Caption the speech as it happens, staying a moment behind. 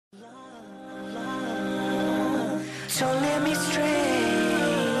Don't let me stray.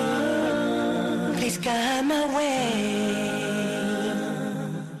 Please guide my way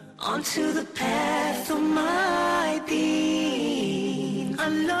onto the path of my deen.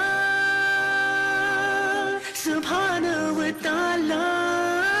 Allah subhanahu wa ta'ala.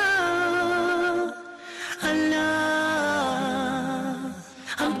 Allah,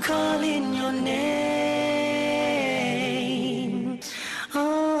 I'm calling your name.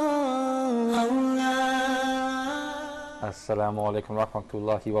 Oh, Allah. Assalamu alaikum wa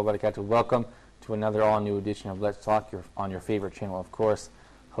rahmatullahi wa barakatuh. Welcome to another all-new edition of Let's Talk on your favorite channel, of course,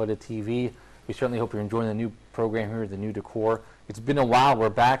 Huda TV. We certainly hope you're enjoying the new program here, the new decor. It's been a while. We're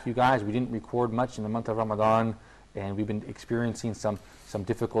back, you guys. We didn't record much in the month of Ramadan, and we've been experiencing some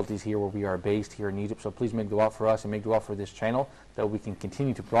difficulties here where we are based here in Egypt. So please make dua for us and make dua for this channel that we can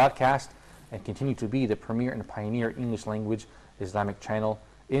continue to broadcast and continue to be the premier and pioneer English language Islamic channel,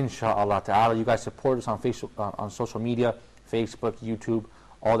 inshallah ta'ala. You guys support us on Facebook, on social media, Facebook, YouTube,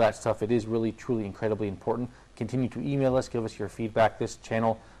 all that stuff. It is really, truly, incredibly important. Continue to email us, give us your feedback. This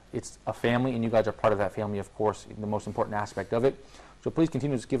channel, it's a family, and you guys are part of that family, of course, the most important aspect of it. So please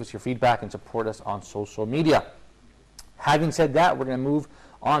continue to give us your feedback and support us on social media. Having said that, we're going to move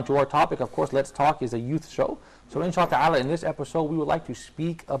on to our topic. Of course, Let's Talk is a youth show. So inshallah ta'ala, in this episode, we would like to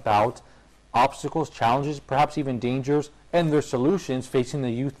speak about obstacles, challenges, perhaps even dangers, and their solutions facing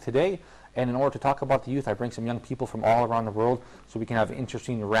the youth today. And in order to talk about the youth, I bring some young people from all around the world so we can have an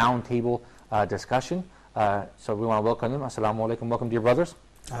interesting round table discussion. So we want to welcome them. Assalamu alaikum. Welcome, dear brothers.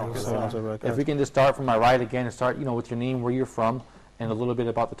 If we can just start from my right again and start, with your name, where you're from, and a little bit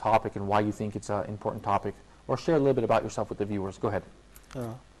about the topic and why you think it's an important topic. Or share a little bit about yourself with the viewers. Go ahead.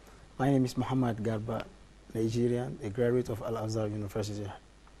 My name is Muhammad Garba, Nigerian, a graduate of Al-Azhar University.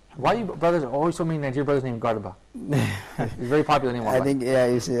 Why you brothers always so many Nigerian brothers named Garba? It's a very popular name. I think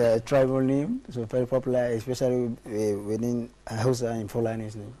it's a tribal name, so very popular, especially within Hausa and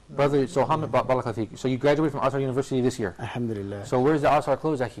Fulani's name. Brother, so Hamid Balakatik, so you graduated from Azhar University this year? Alhamdulillah. So where's the Azhar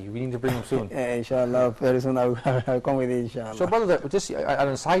clothes, Akhi? We need to bring them soon. Inshallah, very soon I'll come with it, inshallah. So brother, just on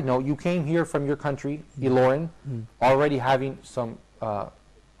a side note, you came here from your country, Ilorin, already having some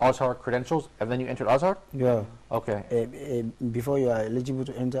Azhar credentials, and then you entered Azhar? Yeah. Okay. Before you are eligible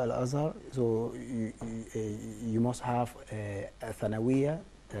to enter Al-Azhar, so you must have a Thanawiya,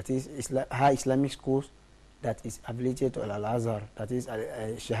 that is high Islamic schools that is affiliated to Al-Azhar, that is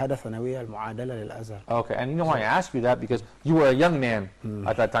Shahada Thanawiya Al-Mu'adala Al-Azhar. Okay, and you know why I ask you that? Because you were a young man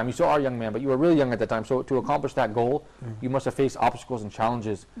at that time. You still are a young man, but you were really young at that time. So to accomplish that goal, you must have faced obstacles and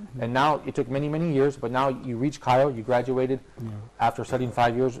challenges. And now, it took many, many years, but now you reached Cairo, you graduated after studying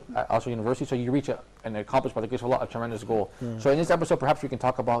 5 years at Al-Azhar University, so you reach and accomplish by the grace of Allah a tremendous goal. So in this episode, perhaps you can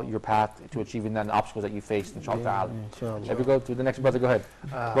talk about your path to achieving that and the obstacles that you faced, inshallah. If we go to the next brother, go ahead.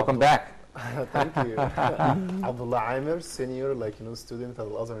 Welcome back. Thank you. Abdullah Amir, senior, student at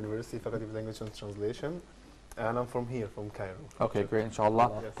Al-Azhar University, Faculty of Language and Translation, and I'm from here, from Cairo. Okay, great,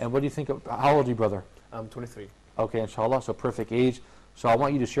 inshallah. Yes. And what do you think of, how old are you, brother? I'm 23. Okay, inshallah, so perfect age. So I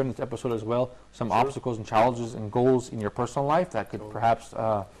want you to share in this episode as well some obstacles and challenges and goals in your personal life that could perhaps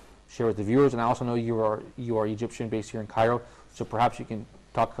share with the viewers. And I also know you are Egyptian, based here in Cairo, so perhaps you can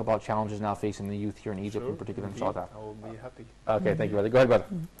talk about challenges now facing the youth here in Egypt in particular, inshallah. I will be happy. Okay, thank you, brother. Go ahead, brother.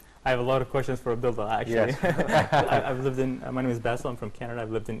 I have a lot of questions for Abdullah, actually. Yes. I've lived in, my name is Basil, I'm from Canada. I've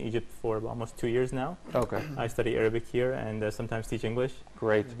lived in Egypt for almost 2 years now. Okay. I study Arabic here and sometimes teach English.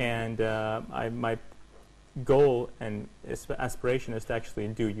 Great. And my goal and aspiration is to actually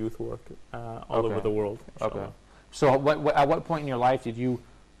do youth work all over the world. Okay. So at what point in your life did you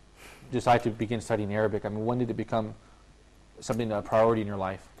decide to begin studying Arabic? I mean, when did it become something, a priority in your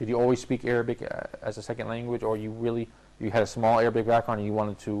life? Did you always speak Arabic as a second language, or you had a small Arabic background and you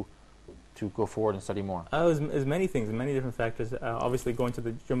wanted to go forward and study more? It was many things, many different factors. Obviously going to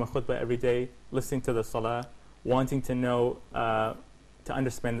the Jummah khutbah every day, listening to the salah, wanting to know, to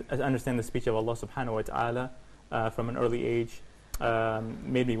understand the speech of Allah subhanahu wa ta'ala from an early age,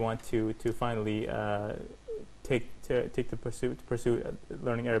 made me want to finally pursue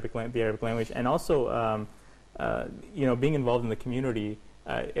learning the Arabic language, and also being involved in the community.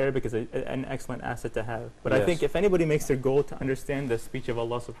 Arabic is an excellent asset to have. But I think if anybody makes their goal to understand the speech of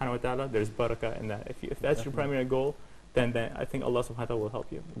Allah subhanahu wa ta'ala, there's barakah in that. If that's your primary goal, then I think Allah subhanahu wa ta'ala will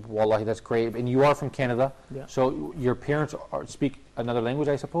help you. Wallahi, that's great. And you are from Canada, so your parents speak another language,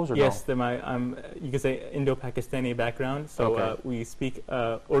 I suppose, or yes, no? you could say Indo-Pakistani background. So we speak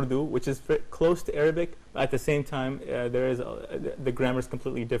Urdu, which is close to Arabic. But at the same time, the grammar is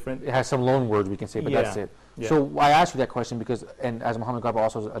completely different. It has some loan words, we can say, but that's it. Yeah. So I asked you that question because, and as Muhammad Garba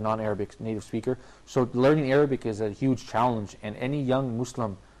also is a non-Arabic native speaker, so learning Arabic is a huge challenge, and any young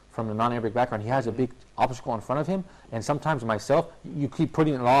Muslim from a non-Arabic background, he has a big obstacle in front of him, and sometimes myself, you keep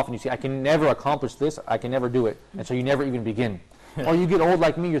putting it off, and you say, I can never accomplish this, I can never do it, and so you never even begin. Or you get old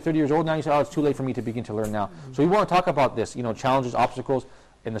like me, you're 30 years old now, you say, oh, it's too late for me to begin to learn now. So we want to talk about this, challenges, obstacles,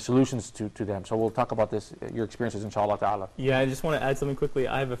 and the solutions to them. So we'll talk about this, your experiences, inshallah ta'ala. Yeah, I just want to add something quickly.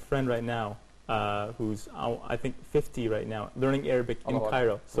 I have a friend right now who's, I think, 50 right now, learning Arabic in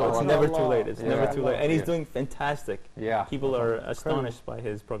Cairo. So it's never too late. It's never too late. And he's doing fantastic. Yeah. People are astonished by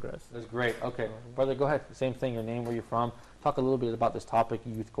his progress. That's great. Okay. Brother, go ahead. Same thing, your name, where you're from. Talk a little bit about this topic,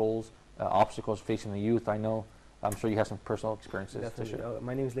 youth goals, obstacles facing the youth. I'm sure you have some personal experiences to share.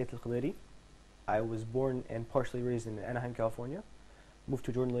 My name is Layth Al-Qadiri. I was born and partially raised in Anaheim, California. Moved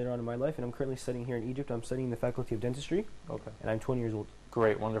to Jordan later on in my life, and I'm currently studying here in Egypt. I'm studying the Faculty of Dentistry. Okay. And I'm 20 years old.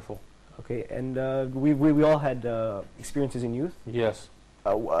 Great. Wonderful. Okay, and we all had experiences in youth. Yes.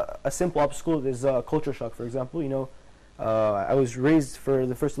 A simple obstacle is culture shock, for example. I was raised for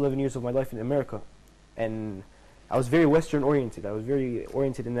the first 11 years of my life in America, and I was very Western oriented. I was very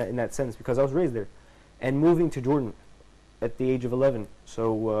oriented in that sense because I was raised there. And moving to Jordan at the age of 11,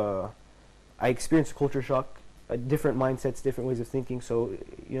 so I experienced culture shock, different mindsets, different ways of thinking. So,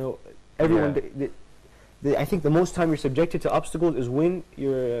 everyone. Yeah. I think the most time you're subjected to obstacles is when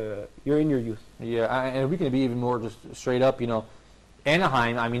you're in your youth. Yeah, and we can be even more just straight up.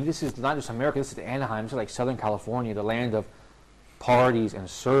 Anaheim. I mean, this is not just America. This is Anaheim. This is like Southern California, the land of parties and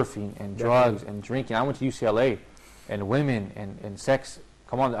surfing and drugs and drinking. I went to UCLA, and women and sex.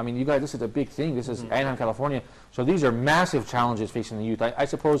 Come on, I mean, you guys, this is a big thing. This is Anaheim, California. So these are massive challenges facing the youth. I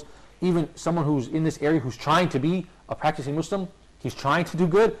suppose even someone who's in this area who's trying to be a practicing Muslim, he's trying to do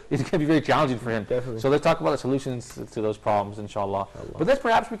good, it's going to be very challenging for him. Definitely. So let's talk about the solutions to those problems, inshallah. But let's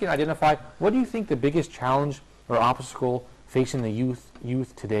perhaps we can identify, what do you think the biggest challenge or obstacle facing the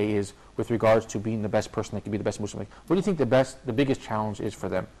youth today is with regards to being the best person that can be the best Muslim? What do you think the biggest challenge is for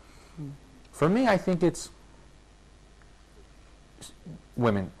them? For me, I think it's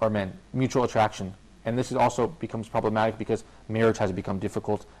women or men, mutual attraction. And this is also becomes problematic because marriage has become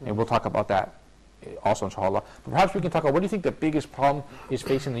difficult, and we'll talk about that also, inshallah. But perhaps we can talk about, what do you think the biggest problem is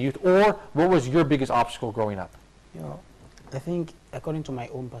facing the youth, or what was your biggest obstacle growing up? I think, according to my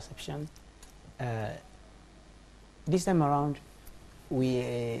own perception, this time around,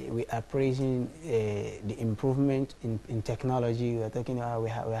 we are praising the improvement in technology. We are talking about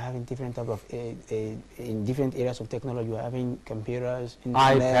we're having different type of in different areas of technology. We're having computers,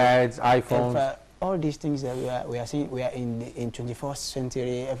 iPads, iPhones, all these things that we are seeing. We are in 21st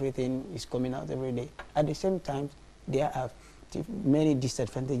century. Everything is coming out every day. At the same time, there are many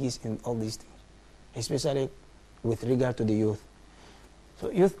disadvantages in all these things, especially with regard to the youth. So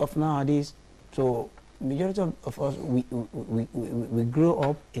youth of nowadays, majority of us, we grow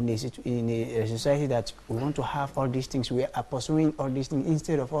up in a society that we want to have all these things. We are pursuing all these things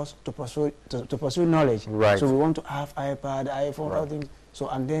instead of us to pursue knowledge. Right. So we want to have iPad, iPhone, all things. So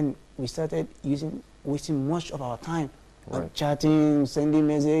and then we started wasting much of our time on chatting, sending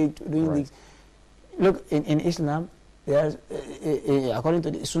message, doing things. Look, in Islam, there's according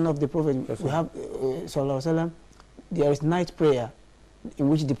to the Sunnah of the Prophet, we have Sallallahu Alaihi Wasallam, there is night prayer in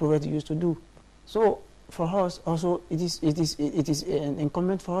which the Prophet used to do. So for us also, it is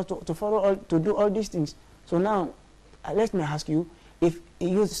incumbent for us to follow to do all these things. So now, let me ask you, if a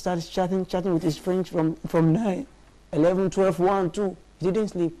youth starts chatting with his friends from 9, 11, 12, 1, 2, he didn't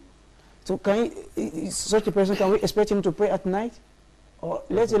sleep. So such a person, can we expect him to pray at night? Or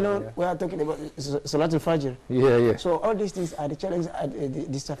let alone, we are talking about Salatul Fajr. Yeah. So all these things are the challenges, the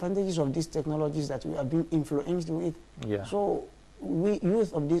disadvantages of these technologies that we are being influenced with. Yeah. So we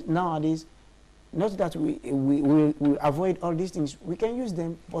youth of this nowadays, not that we avoid all these things. We can use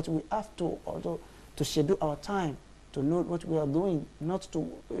them, but we have to also to schedule our time to know what we are doing, not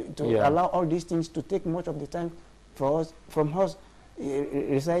to allow all these things to take much of the time from us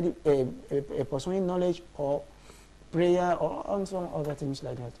residing pursuing knowledge or prayer or some other things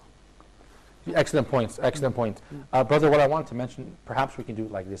like that. Excellent points. Excellent point. Brother, what I wanted to mention, perhaps we can do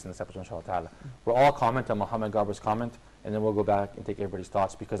it like this in this episode, inshallah ta'ala. We'll all comment on Muhammad Garba's comment, and then we'll go back and take everybody's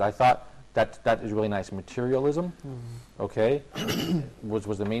thoughts, because I thought that is really nice. Materialism, okay,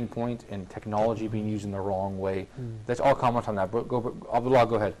 was the main point, and technology being used in the wrong way. Let's all comment on that. Abdullah,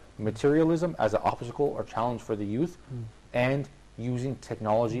 go ahead. Materialism as an obstacle or challenge for the youth, and using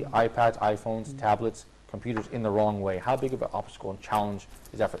technology, iPads, iPhones, tablets, computers in the wrong way. How big of an obstacle and challenge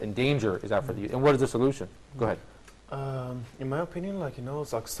is that and danger is that for the youth? And what is the solution? Go ahead. In my opinion,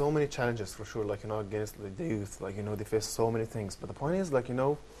 it's like so many challenges for sure, against the youth, they face so many things. But the point is,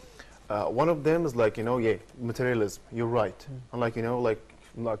 one of them is materialism. You're right. And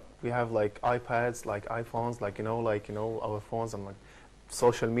we have iPads, iPhones, our phones, and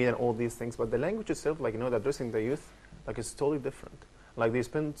social media and all these things, but the language itself, like, the addressing the youth, like, is totally different. Like, they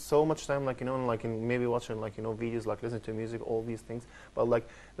spend so much time, like, like in maybe watching, like, videos, like listening to music, all these things. But like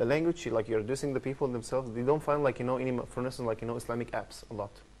the language, like, you're addressing the people themselves. They don't find, like, any, for instance, like, Islamic apps a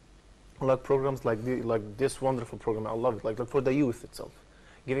lot. Like programs like this wonderful program, I love it. Like for the youth itself,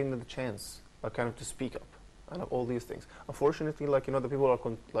 giving them the chance, like, kind of to speak up, and all these things. Unfortunately, like, the people are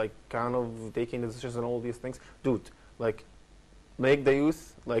like kind of taking the decisions and all these things. Dude, like, make the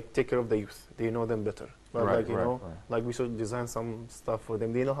youth, like, take care of the youth. They know them better. But Right, like, like, we should design some stuff for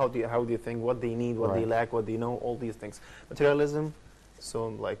them. They know how they think, what they need, what they lack, what they know, all these things. Materialism, so,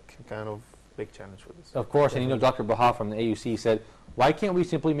 like, kind of big challenge for this. Of course, and Dr. Baha from the AUC said, why can't we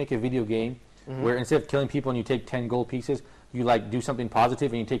simply make a video game where instead of killing people and you take 10 gold pieces, you, like, do something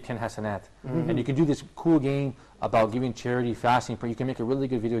positive and you take 10 hasanat. And you can do this cool game about giving charity, fasting. You can make a really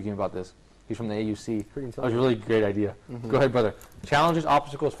good video game about this. He's from the AUC. That was a really great idea. Go ahead, brother. Challenges,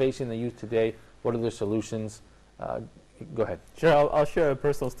 obstacles facing the youth today. What are their solutions? Go ahead. Sure, I'll share a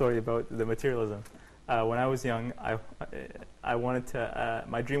personal story about the materialism. When I was young, I wanted to,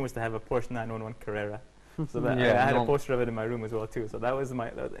 my dream was to have a Porsche 911 Carrera. So that, I had a poster of it in my room as well too. So that was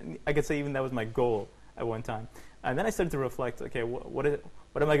I could say even that was my goal at one time. And then I started to reflect, okay, what am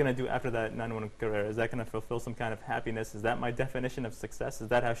I going to do after that 911 Carrera? Is that going to fulfill some kind of happiness? Is that my definition of success? Is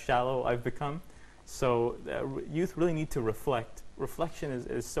that how shallow I've become? So youth really need to reflect. Reflection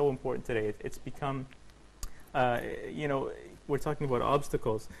is so important today. It's become, we're talking about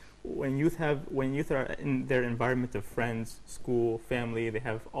obstacles. When youth are in their environment of friends, school, family, they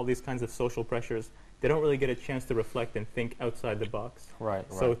have all these kinds of social pressures. They don't really get a chance to reflect and think outside the box. Right.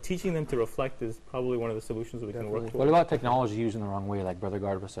 So teaching them to reflect is probably one of the solutions we can work towards. What about technology used in the wrong way, like Brother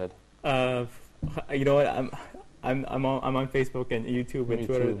Garba said? You know what? I'm on Facebook and YouTube and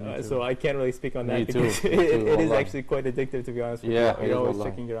Twitter, so I can't really speak on that because it is actually quite addictive, to be honest with you. You're always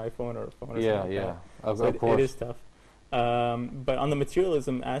checking your iPhone or phone or something like that. Of course. It is tough. But on the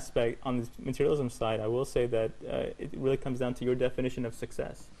materialism aspect, on the materialism side, I will say that it really comes down to your definition of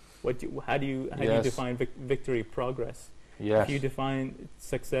success. How do you define victory, progress? Yes. If you define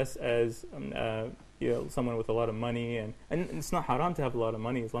success as someone with a lot of money, and it's not haram to have a lot of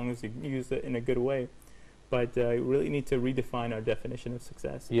money as long as you use it in a good way. But we really need to redefine our definition of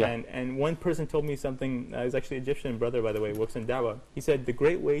success. Yeah. And one person told me something. He's actually an Egyptian brother, by the way, works in da'wah. He said the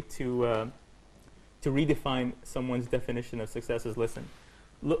great way to redefine someone's definition of success is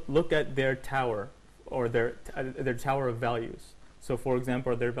look at their tower or their tower of values. So, for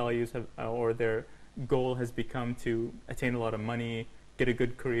example, their values or their goal has become to attain a lot of money, get a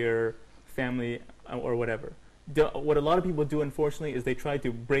good career, family, or whatever. What a lot of people do, unfortunately, is they try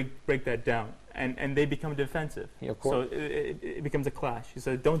to break that down, and they become defensive. Yeah, of course. So it becomes a clash. He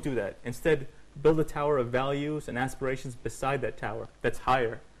said, don't do that. Instead, build a tower of values and aspirations beside that tower that's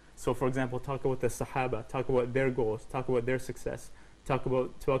higher. So, for example, talk about the Sahaba, talk about their goals, talk about their success, talk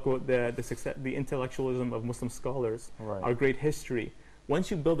about the success, the intellectualism of Muslim scholars, our great history.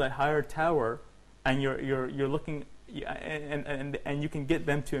 Once you build that higher tower, and you're looking, and you can get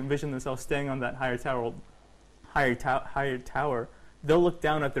them to envision themselves staying on that higher tower, they'll look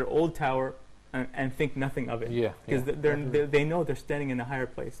down at their old tower and think nothing of it. Yeah, because they know they're standing in a higher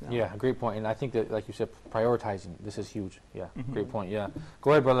place now. Yeah, great point. And I think that, like you said, prioritizing this is huge. Yeah, great point. Yeah,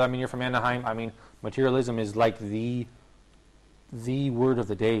 go ahead, brother. I mean, you're from Anaheim. I mean, materialism is like the word of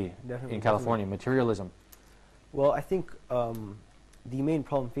the day in California. Materialism. Well, I think the main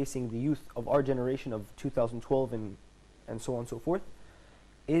problem facing the youth of our generation of 2012 and so on and so forth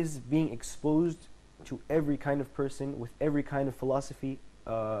is being exposed to every kind of person with every kind of philosophy,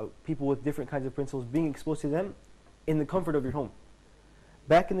 people with different kinds of principles, being exposed to them in the comfort of your home.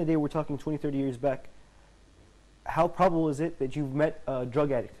 Back in the day, we're talking 20, 30 years back, how probable is it that you've met a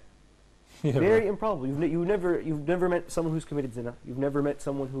drug addict? Yeah, very improbable. You've never met someone who's committed zina. You've never met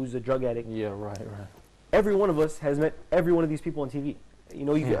someone who's a drug addict. Yeah, right. Every one of us has met every one of these people on TV. You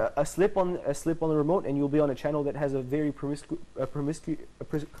know, you get a slip on the remote, and you'll be on a channel that has a very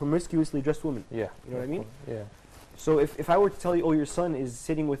promiscuously dressed woman. Yeah, you know what I mean? Yeah. So if I were to tell you, oh, your son is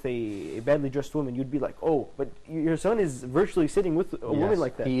sitting with a badly dressed woman, you'd be like, oh, but your son is virtually sitting with a woman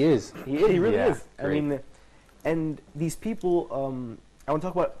like that. He is. He really is. Great. I mean, and these people. I want to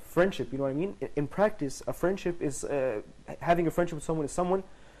talk about friendship. You know what I mean? In practice, a friendship is having a friendship with someone is someone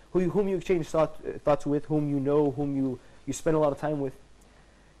whom you exchange thoughts with, whom you know, whom you spend a lot of time with.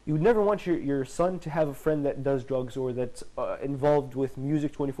 You would never want your son to have a friend that does drugs or that's involved with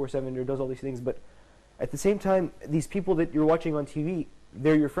music 24/7 or does all these things. But at the same time, these people that you're watching on TV,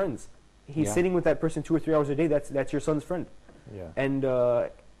 they're your friends. He's sitting with that person 2 or 3 hours a day. That's your son's friend. Yeah. And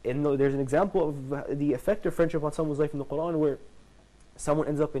there's an example of the effect of friendship on someone's life in the Quran where someone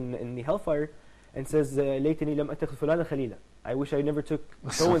ends up in the hellfire and says, ليتني لم أتخذ فلانا خليلا. I wish I never took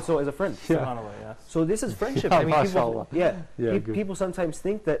so and so as a friend. SubhanAllah, yes. So this is friendship. Yeah, I mean, people, mashallah. Good. people sometimes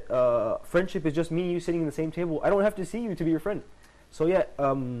think that friendship is just me and you sitting in the same table. I don't have to see you to be your friend. So yeah,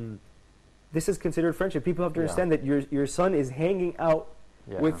 this is considered friendship. People have to understand that your son is hanging out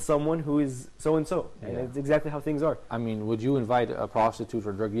with someone who is so and so, and it's exactly how things are. I mean, would you invite a prostitute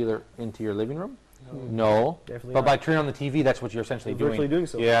or drug dealer into your living room? No. Definitely But not. by turning on the TV, that's what you're essentially doing. Virtually doing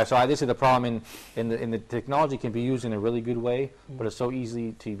so. Yeah, so this is the problem. In the technology can be used in a really good way, but it's so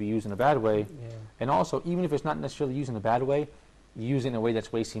easy to be used in a bad way. And also, even if it's not necessarily used in a bad way, use it in a way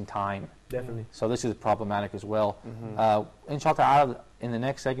that's wasting time. Definitely. So this is problematic as well. Inshallah ta'ala, in the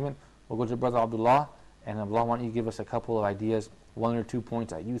next segment, we'll go to Brother Abdullah. And Abdullah, why don't you give us a couple of ideas, one or 2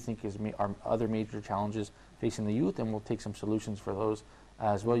 points that you think are other major challenges facing the youth, and we'll take some solutions for those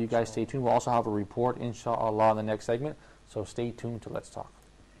as well. You guys stay tuned. We'll also have a report, inshallah, in the next segment. So stay tuned to Let's Talk.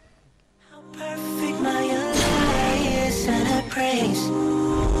 How perfect my Allah is, and I praise.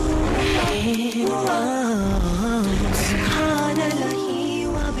 Subhanallah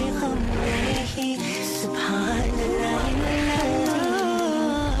wa bihamdihi, subhanallah.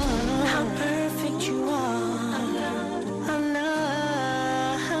 How perfect you are, Allah.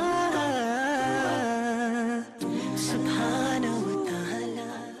 Subhanahu wa ta'ala.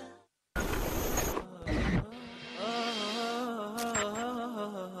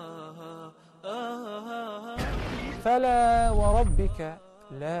 فلا وربك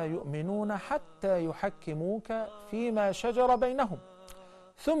لا يؤمنون حتى يحكموك فيما شجر بينهم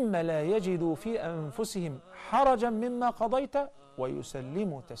ثم لا يجدوا في أنفسهم حرجا مما قضيت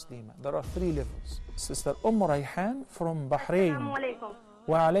ويسلموا تسليما. There are 3 levels. Sister Rayhan from Bahrain. السلام عليكم.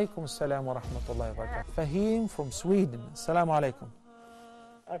 وعليكم السلام ورحمة الله وبركاته. Fahim from Sweden. السلام عليكم.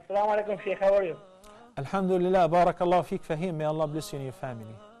 السلام عليكم Sheikh, how are you? Alhamdulillah, barakallah feek Fahim. May Allah bless you and your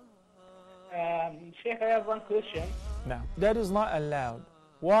family. Sheikh, I have one question. Now, that is not allowed.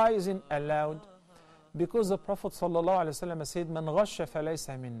 Why isn't allowed? Because the Prophet ﷺ said, "Man ghasha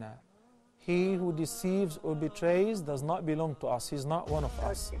falaysa minna." He who deceives or betrays does not belong to us. He's not one of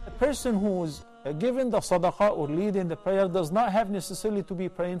us. A person who is given the sadaqah or leading the prayer does not have necessarily to be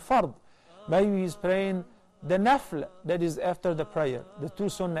praying fard. Maybe he's praying the nafl that is after the prayer, the 2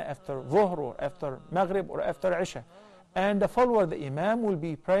 sunnah after dhuhr or after maghrib or after isha. And the follower, the imam, will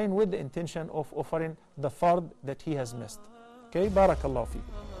be praying with the intention of offering the fard that he has missed. Okay, barakallahu feek.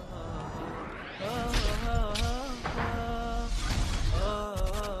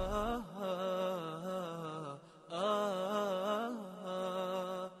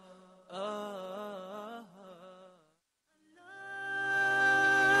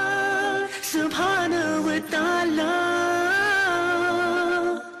 Subhanahu wa ta'ala.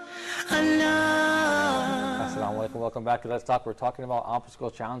 Allah. Assalamu alaikum. Welcome back to Let's Talk. We're talking about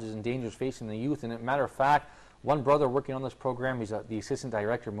obstacles, challenges, and dangers facing the youth. And as a matter of fact, one brother working on this program, he's the assistant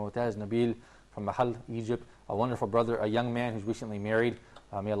director, Mu'taz Nabil from Mahal, Egypt. A wonderful brother, a young man who's recently married.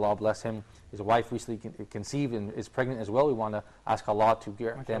 May Allah bless him. His wife recently conceived and is pregnant as well. We want to ask Allah to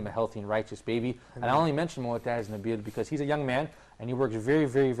give them a healthy and righteous baby. And I only mention Mu'taz Nabil because he's a young man and he works very,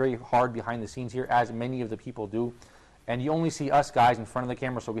 very, very hard behind the scenes here, as many of the people do. And you only see us guys in front of the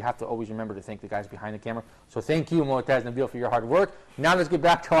camera, so we have to always remember to thank the guys behind the camera. So thank you, Mu'taz Nabil, for your hard work. Now let's get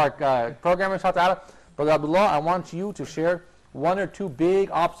back to our program, inshallah. Brother Abdullah, I want you to share 1 or 2 big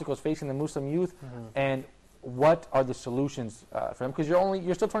obstacles facing the Muslim youth, and what are the solutions for them? Because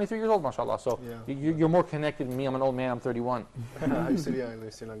you're still 23 years old, mashallah. So you're more connected than me. I'm an old man. I'm 31. I'm still young.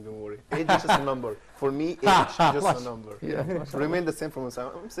 Don't worry. Age is just a number. For me, age is just a number. Remain the same for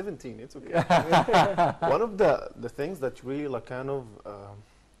myself. I'm 17. It's okay. One of the things that really like kind of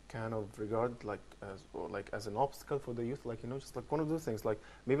regard as an obstacle for the youth, just like one of those things, like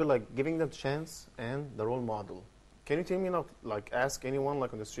maybe like giving them chance and the role model. Can you tell me now, like ask anyone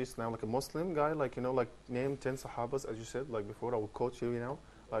like on the streets now, like a Muslim guy, like like name 10 Sahabas, as you said, like before, I will quote you,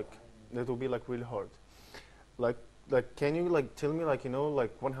 like that will be like really hard. Like can you like tell me like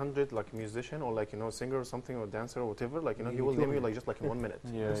like 100 like musician or like singer or something or dancer or whatever, like he will name you like just like in 1 minute.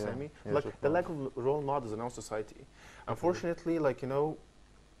 You understand me? Like the lack of role models in our society. Unfortunately, like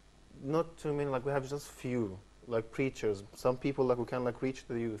not too many, like we have just few like preachers, some people like who can like reach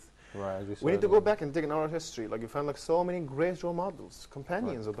the youth. Right, we need to go back and dig in our history. Like you find like so many great role models,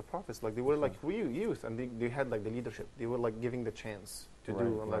 companions of the prophets. Like they were like real youth, and they had like the leadership. They were like giving the chance to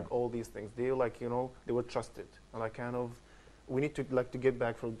do and like all these things. They like they were trusted, and like kind of we need to like to get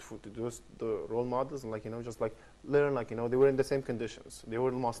back to those the role models and like just like learn like they were in the same conditions. They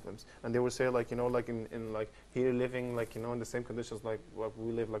were Muslims and they would say like like in like here living like in the same conditions like what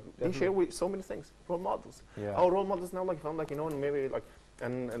we live like they share with so many things. Role models. Yeah. Our role models now like found like maybe like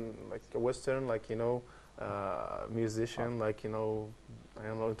and like a Western like musician like I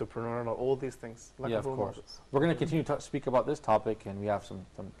don't know, entrepreneur, all these things. Like yeah, of course. We're going to continue to speak about this topic, and we have some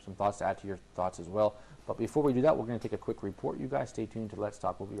thoughts to add to your thoughts as well. But before we do that, we're going to take a quick report. You guys stay tuned to Let's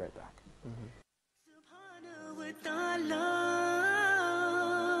Talk. We'll be right back.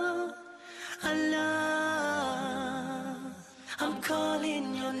 Allah, I'm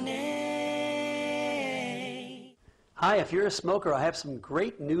calling your name. Hi, if you're a smoker, I have some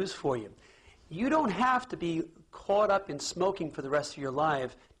great news for you. You don't have to be caught up in smoking for the rest of your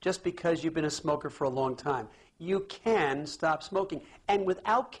life just because you've been a smoker for a long time. You can stop smoking. And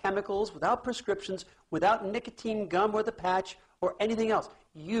without chemicals, without prescriptions, without nicotine gum or the patch or anything else,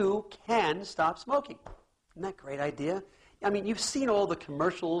 you can stop smoking. Isn't that a great idea? I mean, you've seen all the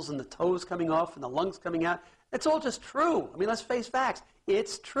commercials and the toes coming off and the lungs coming out. It's all just true. I mean, let's face facts.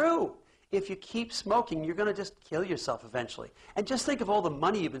 It's true. If you keep smoking, you're going to just kill yourself eventually. And just think of all the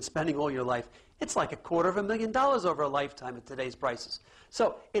money you've been spending all your life. It's like $250,000 over a lifetime at today's prices.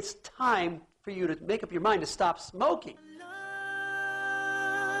 So it's time for you to make up your mind to stop smoking.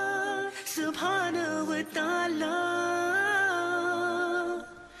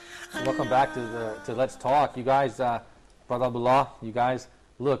 Welcome back to Let's Talk. You guys, Brother Abdullah, you guys,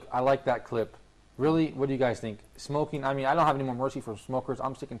 look, I like that clip. Really, what do you guys think? Smoking, I mean, I don't have any more mercy for smokers.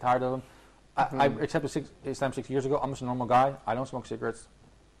 I'm sick and tired of them. I accepted Islam 6 years ago. I'm just a normal guy. I don't smoke cigarettes.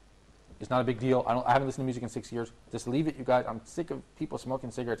 It's not a big deal. I haven't listened to music in 6 years. Just leave it, you guys. I'm sick of people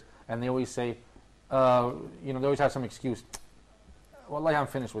smoking cigarettes. And they always say, they always have some excuse. Well, I'm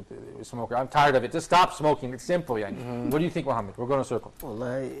finished with smoking. I'm tired of it. Just stop smoking. It's simple, yeah. What do you think, Mohammed? We're going in a circle. Well,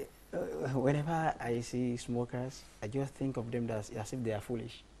 whenever I see smokers, I just think of them as if they are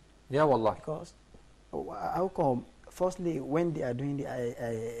foolish. Yeah, wallah. Because how come? Firstly, when they are doing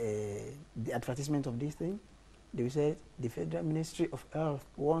the advertisement of this thing, they will say the Federal Ministry of Health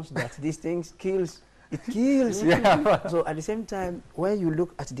wants that these things kills. It kills. Yeah. So at the same time, when you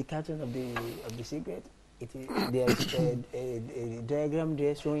look at the carton of the cigarette, there is a diagram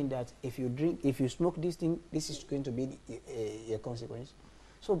there showing that if you smoke this thing, this is going to be a consequence.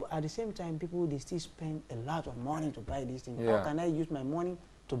 So at the same time, people they still spend a lot of money to buy this thing. Yeah. How can I use my money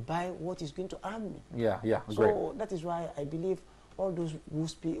to buy what is going to harm me? Yeah, So great. that is why I believe all those who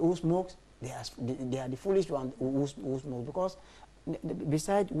smoke, they are the foolish ones who smoke, because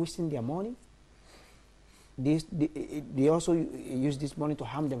besides wasting their money, they also use this money to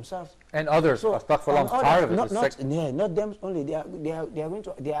harm themselves. And others. So, Astaghfirullah, I'm tired of it. Not them only. They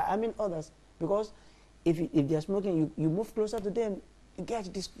are harming others, because if they are smoking, you move closer to them. You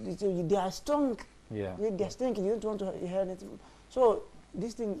get this. They are strong. Yeah. They are stinking. You don't want to hear it. So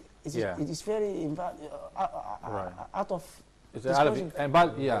this thing is it is very out of. It's out of, and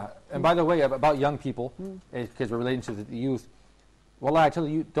by the way, about young people, because we're relating to the youth. Well, I tell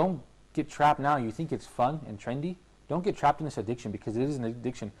you, don't get trapped now. You think it's fun and trendy. Don't get trapped in this addiction, because it is an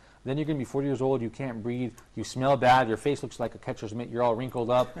addiction. Then you're going to be 40 years old. You can't breathe. You smell bad. Your face looks like a catcher's mitt. You're all wrinkled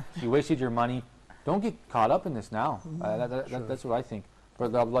up. You wasted your money. Don't get caught up in this now. That's what I think.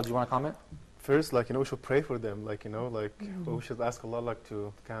 Brother Abdullah, do you want to comment? First, we should pray for them. We should ask Allah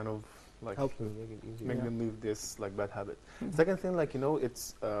to kind of help them, make them leave this bad habit. Second thing,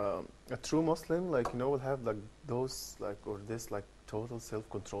 it's a true Muslim, will have those or this total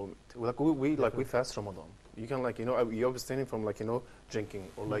self-control. We fast Ramadan. You can you're abstaining from drinking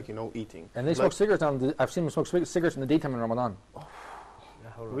or eating. And they smoke cigarettes. I've seen them smoke cigarettes in the daytime in Ramadan.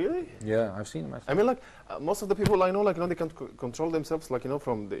 Really? Yeah, I've seen them. I mean, most of the people I know, they can control themselves,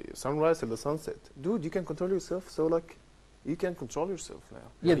 from the sunrise to the sunset. Dude, you can control yourself, so you can control yourself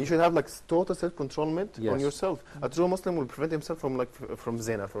now. Yeah. You should have total self-controlment on yourself. A true Muslim will prevent himself from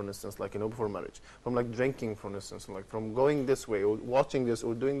zina, for instance, before marriage, from drinking, for instance, from going this way or watching this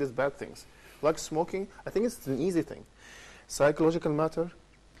or doing these bad things. Smoking, I think it's an easy thing. Psychological matter,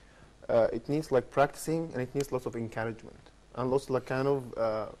 it needs practicing, and it needs lots of encouragement. And lots don't kind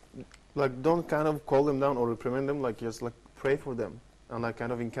of call them down or reprimand them, just pray for them and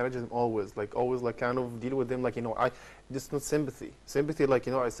kind of encourage them always, kind of deal with them just not sympathy. Sympathy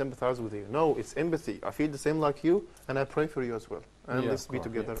I sympathize with you. No, it's empathy. I feel the same like you, and I pray for you as well. And let's be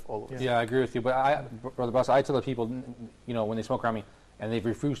together, all of us. Yeah, I agree with you. But Brother Bass, I tell the people, when they smoke around me and they've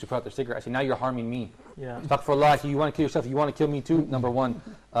refused to put out their cigarette, I say, now you're harming me. Yeah. Astaghfirullah, you want to kill yourself, you want to kill me too, number one.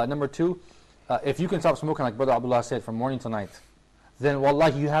 Number two, if you can stop smoking, like Brother Abdullah said, from morning till night, then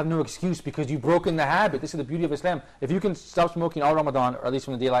wallahi you have no excuse because you've broken the habit. This is the beauty of Islam. If you can stop smoking all Ramadan, or at least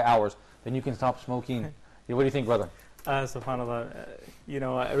from the daylight hours, then you can stop smoking. What do you think, brother? SubhanAllah,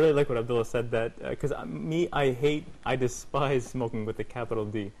 I really like what Abdullah said, that because I despise smoking with a capital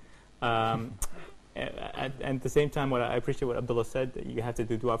D. At the same time, I appreciate what Abdullah said, that you have to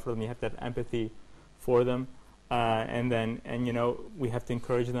do dua for them, you have to have empathy for them, and we have to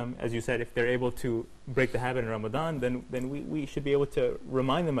encourage them. As you said, if they're able to break the habit in Ramadan, then we should be able to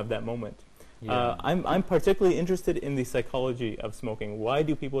remind them of that moment. Yeah. I'm particularly interested in the psychology of smoking. Why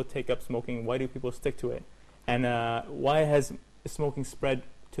do people take up smoking? Why do people stick to it? And why has smoking spread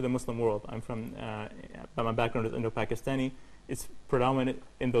to the Muslim world? I'm from, by my background is Indo-Pakistani. It's predominant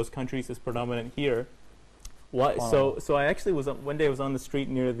in those countries. It's predominant here. Why? So I actually was one day I was on the street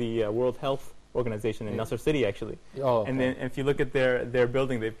near the World Health Organization in Nasser City, actually. Oh, okay. And then if you look at their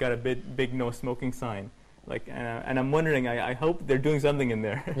building, they've got a big no smoking sign. And I'm wondering, I hope they're doing something in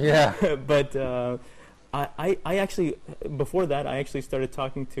there. Yeah. But I actually, before that, I actually started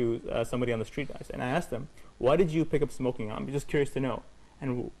talking to somebody on the street, and I asked them, why did you pick up smoking? I'm just curious to know.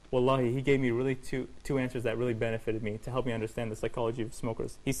 And wallahi, he gave me really two answers that really benefited me to help me understand the psychology of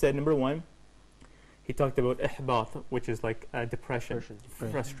smokers. He said, number one, he talked about ihbat, which is like depression,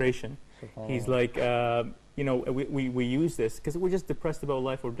 frustration. He's like, we use this because we're just depressed about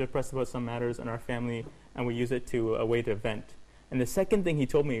life, we're depressed about some matters in our family, and we use it to a way to vent. And the second thing he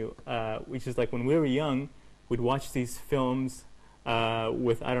told me, which is like when we were young, we'd watch these films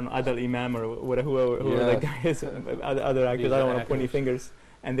with, I don't know, Adil Imam or whoever that guy is, other actors, I don't want to point any fingers.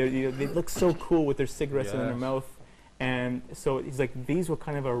 And they look so cool with their cigarettes in their mouth. And so he's like, these were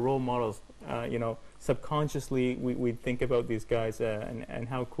kind of our role models. Subconsciously we'd think about these guys and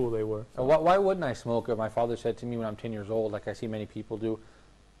how cool they were. So why wouldn't I smoke? My father said to me when I'm 10 years old, like I see many people do,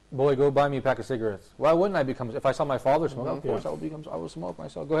 boy, go buy me a pack of cigarettes. Why wouldn't I become, if I saw my father smoke, of course I would smoke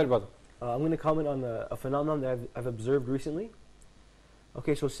myself. Go ahead, brother. I'm going to comment on a phenomenon that I've observed recently.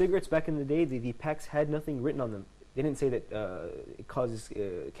 Okay, so cigarettes back in the day, the packs had nothing written on them. They didn't say that it causes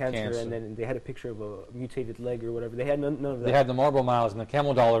cancer, and then they had a picture of a mutated leg or whatever. They had none of that. They had the Marlboro Miles and the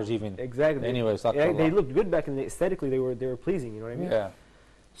Camel Dollars even. Exactly. Anyways, they looked good back in the day. Aesthetically, they were pleasing. You know what I mean? Yeah.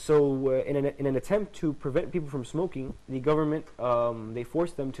 So in an attempt to prevent people from smoking, the government they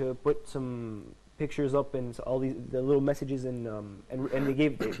forced them to put some pictures up and all the little messages and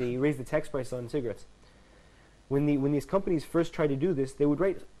they raised the tax price on cigarettes. When these companies first tried to do this, they would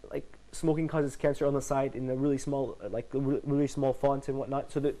write like smoking causes cancer on the side in the really small really small font and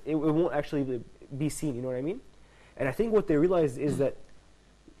whatnot, so that it won't actually be seen. You know what I mean? And I think what they realized is that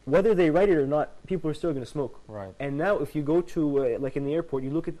whether they write it or not, people are still going to smoke. Right. And now, if you go to like in the airport, you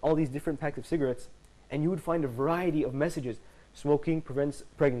look at all these different packs of cigarettes, and you would find a variety of messages. Smoking prevents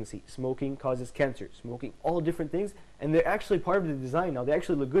pregnancy. Smoking causes cancer. Smoking, all different things, and they're actually part of the design now. They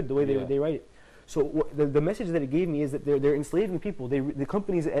actually look good the way they write it. So the message that it gave me is that they're enslaving people. The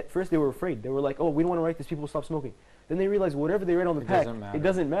companies at first they were afraid. They were like, oh, we don't want to write this. People will stop smoking. Then they realized whatever they write on the pack, it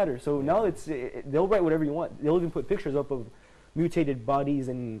doesn't matter. So now they'll write whatever you want. They'll even put pictures up of mutated bodies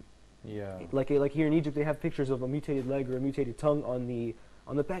and like here in Egypt they have pictures of a mutated leg or a mutated tongue on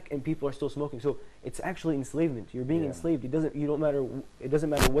the pack, and people are still smoking. So it's actually enslavement. You're being enslaved. It doesn't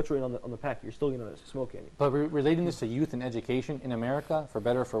matter what's written on the pack. You're still gonna smoke it. But relating this to youth and education in America, for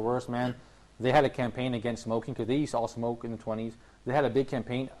better or for worse, man. They had a campaign against smoking because they used to all smoke in the 20s. They had a big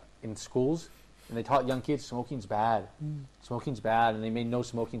campaign in schools, and they taught young kids smoking's bad. Smoking's bad, and they made no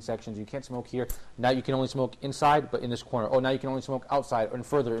smoking sections. You can't smoke here. Now you can only smoke inside, but in this corner. Oh, now you can only smoke outside and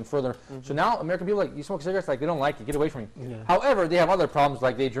further and further. So now American people, like, you smoke cigarettes, like, they don't like it. Get away from me. Yeah. However, they have other problems,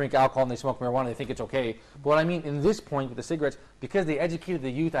 like they drink alcohol and they smoke marijuana. They think it's okay. But what I mean in this point with the cigarettes, because they educated the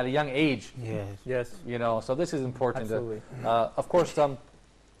youth at a young age. Yes. So this is important. Absolutely. Of course,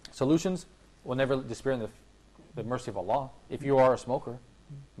 solutions will never despair in the mercy of Allah. If you are a smoker,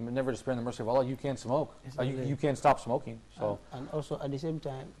 never despair in the mercy of Allah. You can't smoke. You can't stop smoking. So and also at the same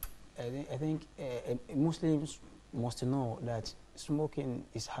time, I think Muslims must know that smoking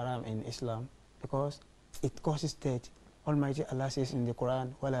is haram in Islam because it causes death. Almighty Allah says in the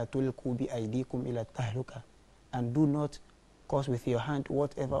Quran, وَلَا تُلْقُوا بِأَيْدِيكُمْ إِلَى التَّهْلُكَةِ, and do not cause with your hand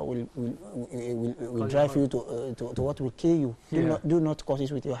whatever will drive you to what will kill you. Do not cause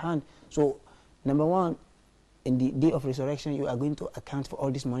it with your hand. So, number one, in the day of resurrection, you are going to account for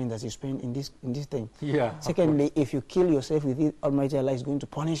all this money that you spend in this thing. Yeah. Secondly, if you kill yourself with it, Almighty Allah is going to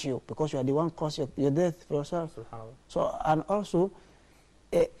punish you because you are the one caused your death for yourself. So, and also,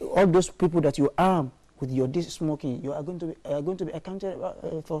 all those people that you harm with your smoking, you are going to be accounted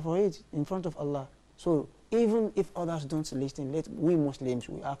for it in front of Allah. So, even if others don't listen, we Muslims,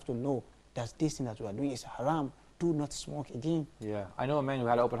 we have to know that this thing that we are doing is haram. do not smoke again. Yeah, I know a man who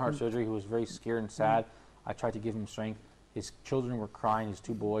had open heart surgery who was very scared and sad. I tried to give him strength. His children were crying, his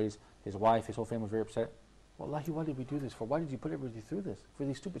 2 boys, his wife, his whole family was very upset. Wallahi, why did we do this for? Why did you put everybody through this? For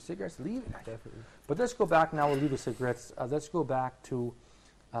these stupid cigarettes? Leave it. Definitely. But let's go back now, we'll leave the cigarettes. Let's go back to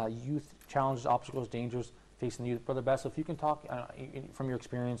youth challenges, obstacles, dangers facing the youth. Brother Basil, if you can talk from your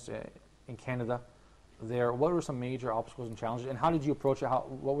experience in Canada there, what were some major obstacles and challenges, and how did you approach it?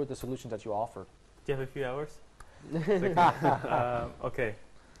 What were the solutions that you offered? Do you have a few hours? Okay.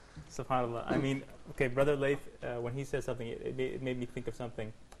 SubhanAllah. I mean, okay, Brother Laith, when he said something, it made me think of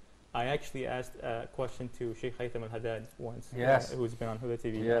something. I actually asked a question to Sheikh Haytham al-Haddad once, Yes. who's been on Huda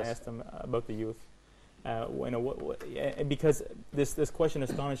TV. Yes. I asked him about the youth. Because this question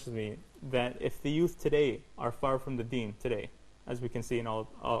astonishes me, that if the youth today are far from the deen today, as we can see in all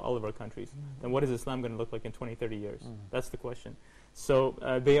of our countries, then what is Islam going to look like in 20, 30 years? That's the question. So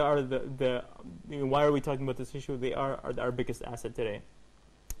they are why are we talking about this issue? They are our biggest asset today.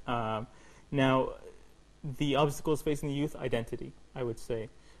 Now, the obstacles facing the youth, identity, I would say.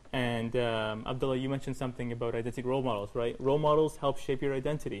 And Abdullah, you mentioned something about identity role models, right? Role models help shape your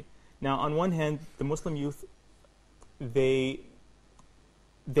identity. Now, on one hand, the Muslim youth, they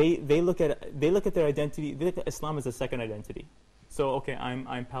look at their identity. They look at Islam as a second identity. So, okay,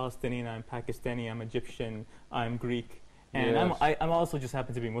 I'm Palestinian, I'm Pakistani, I'm Egyptian, I'm Greek, and Yes. I'm also just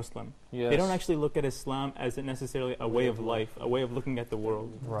happen to be Muslim. Yes. They don't actually look at Islam as necessarily a way of life, a way of looking at the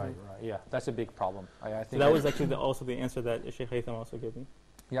world. Right. Yeah, that's a big problem. I So think that was actually also the answer that Sheikh Haytham also gave me.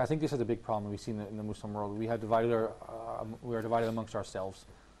 Yeah, I think this is a big problem we've seen in the Muslim world. We are divided amongst ourselves.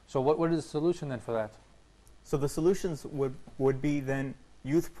 So what is the solution then for that? So the solutions would be then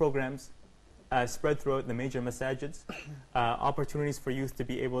youth programs spread throughout the major masajids, opportunities for youth to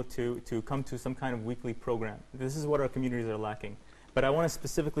be able to come to some kind of weekly program. This is what our communities are lacking. But I want to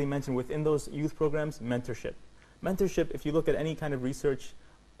specifically mention within those youth programs, mentorship. Mentorship, if you look at any kind of research,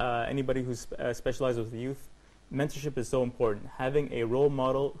 anybody who's specializes with youth, mentorship is so important. Having a role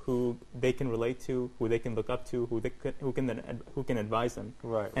model who they can relate to, who they can look up to, who can advise them.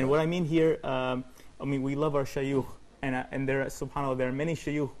 Right. And what I mean here, we love our shayukh, and there, subhanAllah, there are many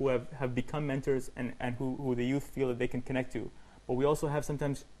shayukh who have become mentors and who the youth feel that they can connect to. But we also have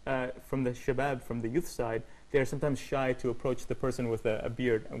sometimes, from the shabab, from the youth side, they are sometimes shy to approach the person with a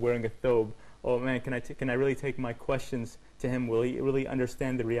beard and wearing a thobe. Oh man, can I really take my questions to him? Will he really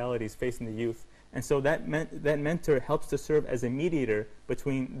understand the realities facing the youth? And so that mentor helps to serve as a mediator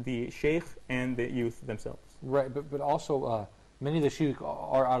between the sheikh and the youth themselves. Right, but also many of the sheikh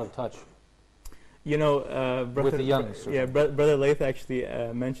are out of touch. You know, with the young. Brother Laith actually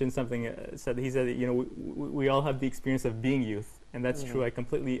mentioned something. He said, you know, we all have the experience of being youth, and that's true. I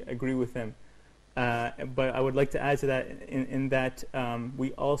completely agree with him. But I would like to add to that in that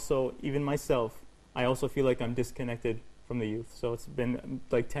we also, even myself, I also feel like I'm disconnected from the youth. So it's been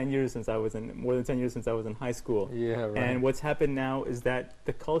like 10 years since more than 10 years since I was in high school. Yeah, right. And what's happened now is that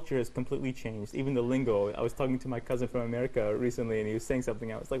the culture has completely changed. Even the lingo. I was talking to my cousin from America recently, and he was saying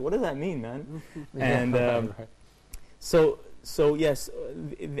something. I was like, "What does that mean, man?" And right. so yes,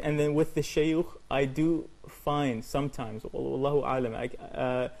 and then with the shayukh, I do find sometimes, Wallahu alam,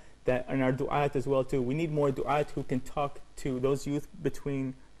 that in our du'at as well too, we need more du'at who can talk to those youth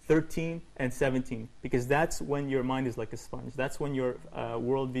between 13 and 17, because that's when your mind is like a sponge. That's when your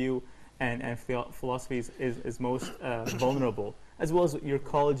worldview and philosophy is most vulnerable, as well as your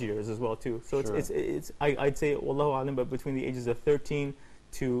college years as well too. So sure. I'd say Wallahu alam, but between the ages of 13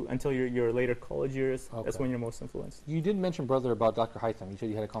 to until your later college years, that's when you're most influenced. You did mention, brother, about Dr. Haytham. You said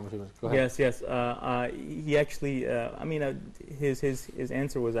you had a conversation with him. Go ahead. Yes. He actually, his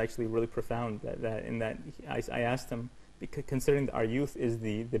answer was actually really profound. I asked him, because considering that our youth is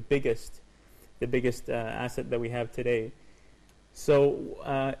the biggest asset that we have today. So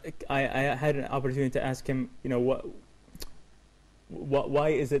I had an opportunity to ask him, you know, why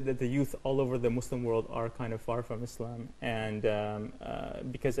is it that the youth all over the Muslim world are kind of far from Islam? And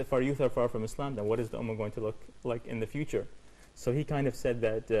because if our youth are far from Islam, then what is the Ummah going to look like in the future? So he kind of said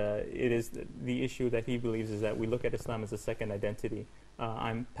that it is the issue that he believes is that we look at Islam as a second identity.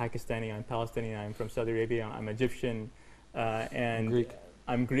 I'm Pakistani, I'm Palestinian, I'm from Saudi Arabia, I'm Egyptian, and Greek.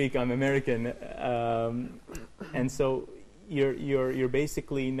 I'm Greek, I'm American, and so you're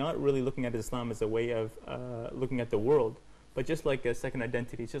basically not really looking at Islam as a way of looking at the world, but just like a second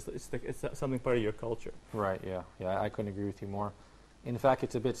identity. It's something part of your culture. Right. Yeah. I couldn't agree with you more. In fact,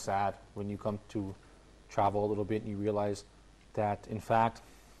 it's a bit sad when you come to travel a little bit and you realize that, in fact,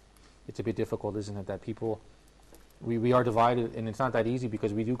 it's a bit difficult, isn't it? That people, we are divided, and it's not that easy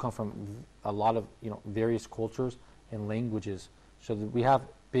because we do come from a lot of various cultures and languages. So that we have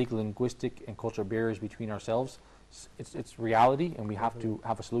big linguistic and cultural barriers between ourselves. it's reality, and we have to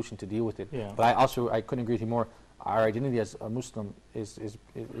have a solution to deal with it. Yeah. But I couldn't agree with you more. Our identity as a Muslim is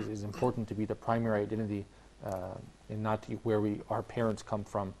important to be the primary identity, and not where our parents come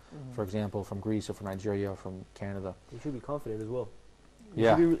from. For example, from Greece or from Nigeria or from Canada. You should be confident as well. You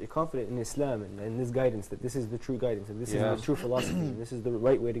Yeah. should be really confident in Islam and this guidance, that this is the true guidance, and this is the true philosophy, and this is the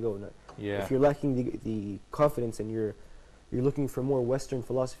right way to go. Yeah. If you're lacking the confidence and you're looking for more Western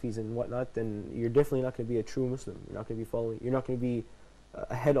philosophies and whatnot, then you're definitely not going to be a true Muslim. You're not going to be following. You're not going to be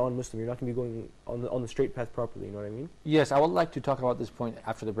a head-on Muslim. You're not going to be going on the straight path properly. You know what I mean? Yes, I would like to talk about this point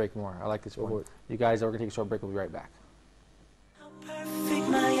after the break more. I like this Go for point. it. You guys are going to take a short break. We'll be right back. Perfect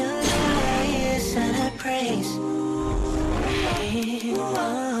my life and I praise.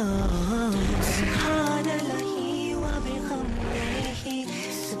 Subhanallahi wa bihamdihi.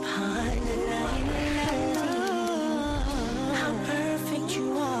 Subhanallahi al-azim. How perfect you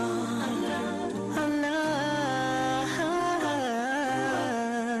are, Allah.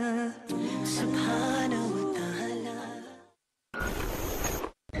 Subhanahu wa ta'ala.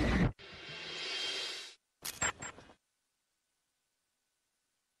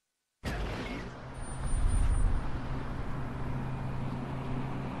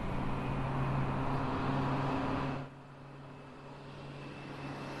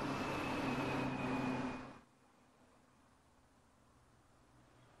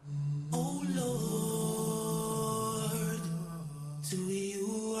 Oh Lord, to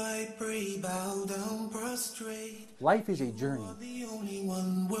you I pray, bow down, prostrate. Life is a journey, The only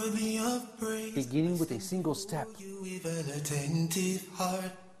one worthy of praise. beginning with a single step. You with an attentive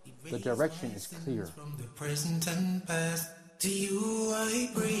heart. The direction is clear. From the present and past, to you I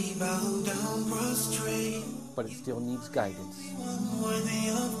pray, bow down, prostrate. But it still needs guidance. One worthy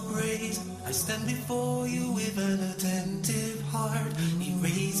of praise. I stand before you with an attentive heart.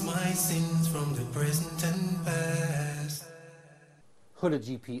 Erase my sins from the present and past. Huda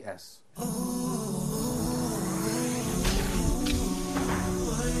GPS.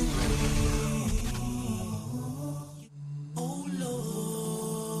 Oh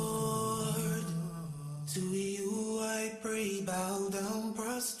Lord, to you I pray, bow down,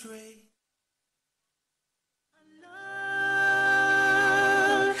 prostrate.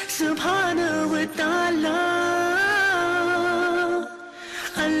 Allah, Subhanahu wa ta'ala.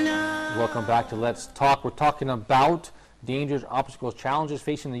 Allah. Welcome back to Let's Talk. We're talking about dangers, obstacles, challenges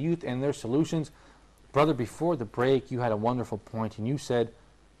facing the youth and their solutions. Brother, before the break, you had a wonderful point, and you said,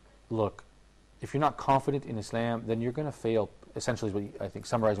 look, if you're not confident in Islam, then you're going to fail, essentially is what I think,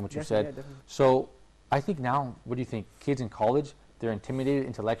 summarizing what you said. Definitely. So I think now, what do you think? Kids in college, they're intimidated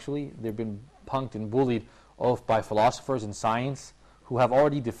intellectually. They've been punked and bullied off by philosophers in science who have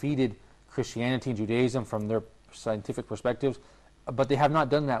already defeated Christianity and Judaism from their scientific perspectives. But they have not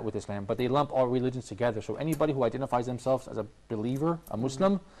done that with Islam. But they lump all religions together. So anybody who identifies themselves as a believer, a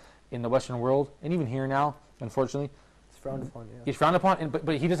Muslim, in the Western world, and even here now, unfortunately, It's frowned upon. Yeah. he's frowned upon.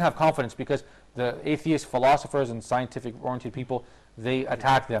 But he doesn't have confidence because the atheist philosophers and scientific-oriented people, they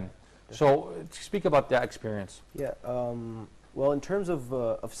attack them. So speak about that experience. Yeah. Well, in terms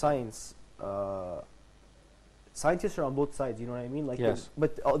of science, scientists are on both sides. You know what I mean? Like, Yes.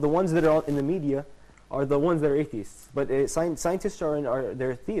 but the ones that are in the media are the ones that are atheists. But scientists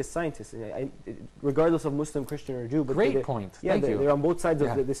they're theist scientists, regardless of Muslim, Christian, or Jew. But Great point. Yeah, Thank you. they're on both sides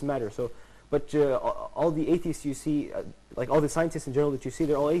Yeah. of this matter. So, but all the atheists you see, like all the scientists in general that you see,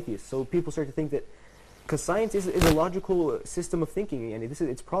 they're all atheists. So people start to think that, because science is a logical system of thinking, and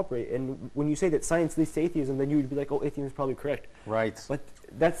it's proper. And when you say that science leads to atheism, then you would be like, oh, atheism is probably correct. Right. But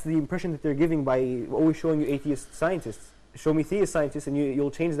that's the impression that they're giving by always showing you atheist scientists. Show me theist scientists, and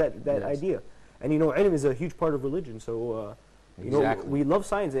you'll change that Yes. idea. And ilm is a huge part of religion. So Exactly. we love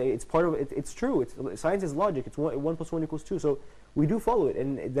science. It's part of it. It's true. Science is logic. It's 1 + 1 = 2. So we do follow it,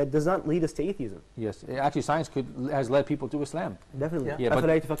 and that does not lead us to atheism. Yes. Actually, science has led people to Islam. Definitely. Yeah, but-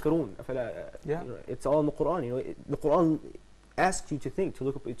 أفلا يتفكرون. Yeah. It's all in the Quran. The Quran asks you to think, to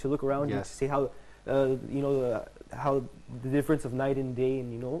look around you, to Yes. see how how the difference of night and day,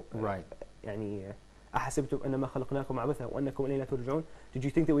 and Right. يعني أحسبتم أنما خلقناكم عبثا وأنكم إلينا ترجعون. Did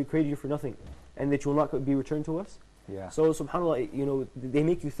you think that we created you for nothing, and that you will not be returned to us? Yeah. So subhanallah, they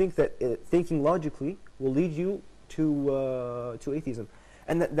make you think that thinking logically will lead you to atheism,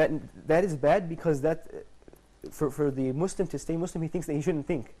 and that is bad, because that for the Muslim to stay Muslim, he thinks that he shouldn't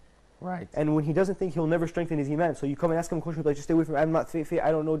think. Right. And when he doesn't think, he'll never strengthen his iman. So you come and ask him a question, like, just stay away from me. I'm not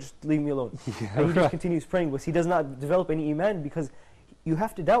I don't know, just leave me alone. And he just continues praying, but he does not develop any iman, because you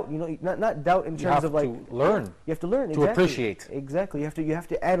have to doubt. Not doubt in You terms have of like to learn. You have to learn. To exactly. appreciate. Exactly. You have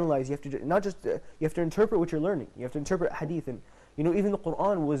to analyze. You have to not just you have to interpret what you're learning. You have to interpret hadith, and You know, even the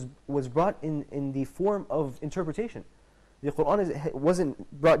Quran was brought in the form of interpretation. The Quran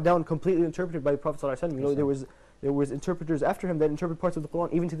wasn't brought down completely interpreted by the Prophet ﷺ. You know, there was interpreters after him that interpret parts of the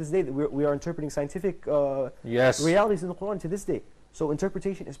Quran. Even to this day, that we are interpreting scientific realities in the Quran to this day. So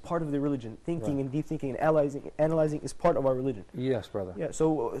interpretation is part of the religion. Thinking and deep thinking and analyzing is part of our religion. Yes, brother. Yeah.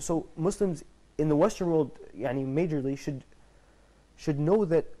 So Muslims in the Western world, majorly should know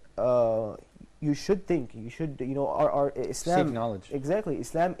that you should think. You should, our Islam. Seek knowledge. Exactly.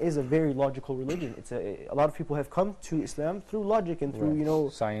 Islam is a very logical religion. It's a lot of people have come to Islam through logic and through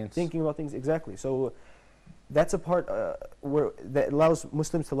science, thinking about things. Exactly. So that's a part that allows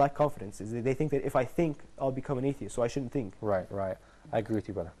Muslims to lack confidence. Is that they think that if I think, I'll become an atheist, so I shouldn't think. Right. I agree with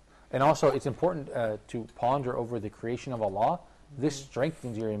you, brother. And also, it's important to ponder over the creation of Allah. This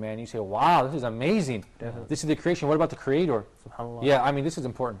strengthens your iman. You say, wow, this is amazing. Definitely. This is the creation. What about the Creator? SubhanAllah. Yeah, I mean, this is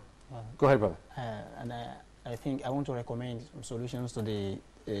important. Go ahead, brother. And I think I want to recommend some solutions to the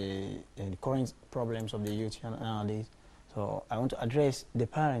current problems of the youth nowadays. So I want to address the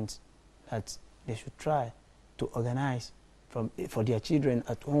parents that they should try to organize for their children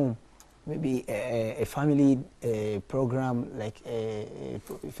at home, maybe a family program, like a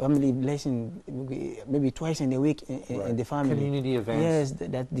family lesson, maybe twice in a week in the family. Community events. Yes,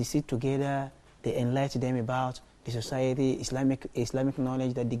 that they sit together, they enlighten them about the society, Islamic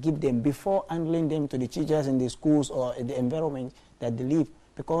knowledge that they give them before handling them to the teachers in the schools or in the environment that they live,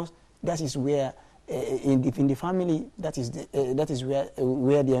 because that is where in the family that is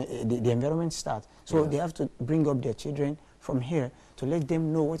where the environment starts. So they have to bring up their children from here to let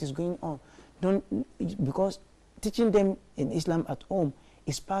them know what is going on. Because teaching them in Islam at home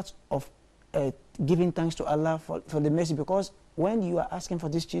is part of giving thanks to Allah for the mercy, because when you are asking for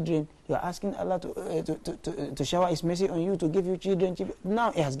these children, you are asking Allah to shower His mercy on you, to give you children.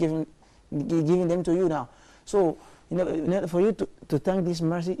 Now He has given them to you now. So for you to thank this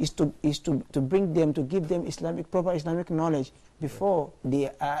mercy is to bring them, to give them proper Islamic knowledge before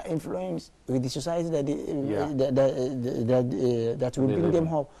they are influenced with the society that will bring them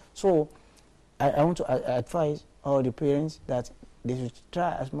home. So I want to advise all the parents that they should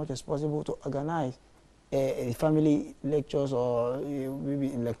try as much as possible to organize family lectures or maybe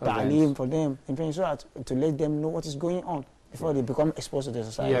like ta'aleem for them, so to let them know what is going on before they become exposed to the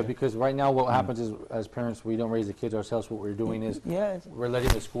society. Yeah, because right now what happens is, as parents, we don't raise the kids ourselves. What we're doing is we're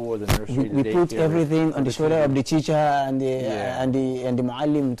letting the school or the nursery, we put everything on the shoulder of the teacher and the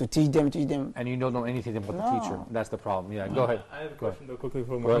muallim to teach them. And you don't know anything about the teacher. That's the problem. Yeah, go ahead. I have a question though, quickly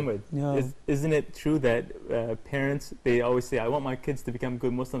for Muhammad. Isn't it true that parents, they always say, I want my kids to become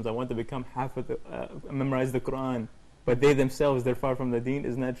good Muslims, I want to become memorize the Quran, but they themselves, they're far from the deen?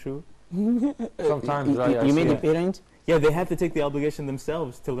 Isn't that true? Sometimes, you mean the parents? Yeah, they have to take the obligation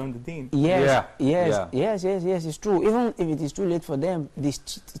themselves to learn the deen. Yes, it's true. Even if it is too late for them,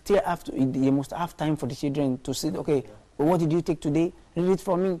 they must have time for the children to say, okay, what did you take today? Read it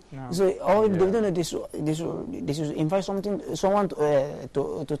for me. No. So, if they don't know, they should invite someone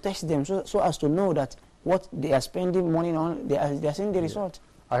to test them, so as to know that what they are spending money on, they are seeing the result.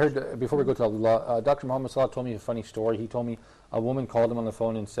 I heard, before we go to Abdullah, Dr. Muhammad Salah told me a funny story. He told me a woman called him on the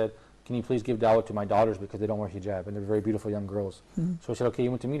phone and said, can you please give dawah to my daughters because they don't wear hijab, and they're very beautiful young girls. So I said, okay,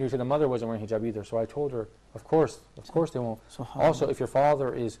 you went to meet her. He said, the mother wasn't wearing hijab either. So I told her, of course they won't. Also, if your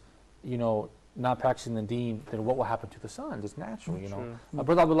father is, not practicing the deen, then what will happen to the sons? It's natural,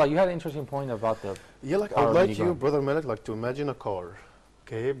 Brother Abdullah, you had an interesting point about the I would like you, Brother Malik, to imagine a car,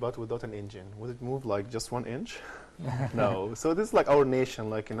 okay, but without an engine. Would it move like just 1 inch? No. So this is like our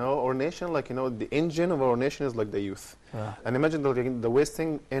nation, our nation, the engine of our nation is like the youth. Yeah. And imagine the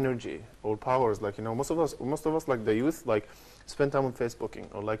wasting energy or powers, most of us like the youth, spend time on Facebooking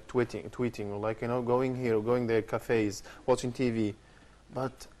or tweeting or going here or going there, cafes, watching TV.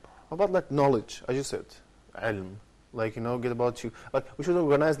 But how about knowledge, as you said, ilm, get about you. We should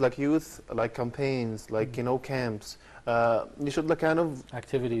organize youth, campaigns, camps. You should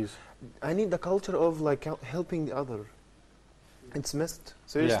activities. I need the culture of helping the other. It's missed,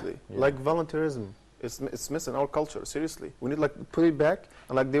 seriously. Volunteerism, it's missed in our culture, seriously. We need put it back,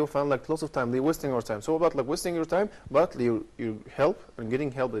 and they will find lots of time. They're wasting our time. So about wasting your time, but you help and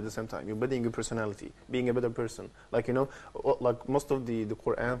getting help at the same time. You're building your personality, being a better person. Most of the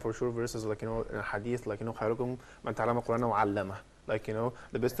Quran for sure verses in hadith خيركم من تعلم القرآن وعلمه.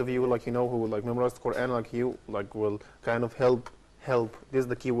 The best of you who memorize the Quran will kind of help. This is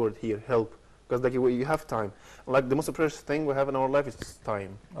the key word here, help. Because you have time. The most precious thing we have in our life is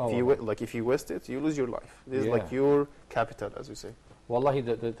time. If you waste it, you lose your life. This is your capital, as we say. Wallahi,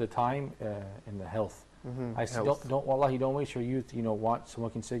 the time and the health. I say, don't waste your youth,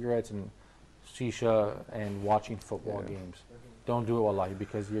 smoking cigarettes and shisha and watching football games. Don't do it, wallahi,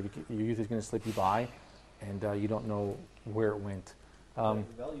 because your youth is going to slip you by, and you don't know where it went. The value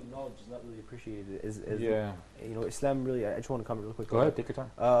of knowledge is not really appreciated. Yeah. You know, Islam really. I just want to comment real quick. Go ahead, take your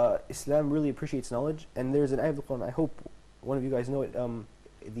time. Islam really appreciates knowledge, and there's an ayah of the Quran. I hope one of you guys know it.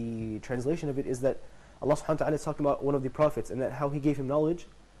 The translation of it is that Allah subhanahu wa ta'ala is talking about one of the prophets, and that how He gave him knowledge,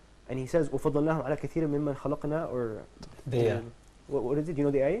 and He says, وَفَضَّلْنَاهُ عَلَى كَثِيرٍ مِمَّنْ خَلَقْنَا, or what is it? Do you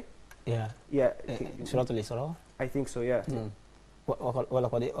know the ayah? Yeah. Yeah. Surah Al-Isra. I think so. Yeah.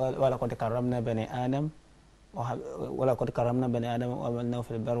 ولقد كرمنا بني آدم ولقد كرمنا بني آدم وعملناه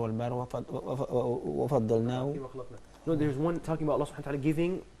في البر والبحر وفضلناه. No, there's one talking about Allah subhanahu wa ta'ala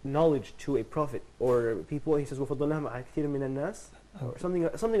giving knowledge to a prophet or people. He says وَفَضَّلْنَاهُ عَلَى كَثِيرٍ مِنَ النَّاسِ, or something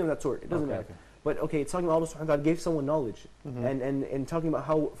of that sort. It doesn't matter. But okay, it's talking about Allah subhanahu wa ta'ala gave someone knowledge, and talking about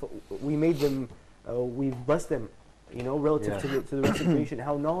how we made them, we've blessed them, you know, relative to the rest of creation.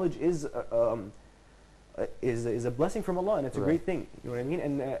 How knowledge is a blessing from Allah, and it's a great thing. You know what I mean?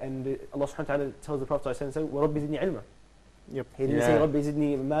 And Allah subhanahu wa ta'ala tells the Prophet وَرَبِّ زِدْنِي عِلْمًا. Yep. He didn't say رَبِّ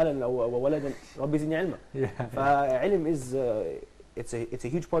زِدْنِي مَالًا أو وَلَدًا, رَبِّ زِدْنِي عِلْمًا. فعلم is it's a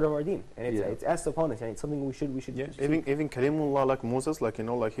huge part of our deen, and it's asked upon us, and it's something we should. Yeah. Even Kalimullah, like Moses, like, you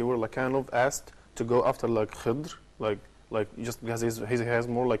know, like he were like kind of asked to go after like Khidr, like just because he has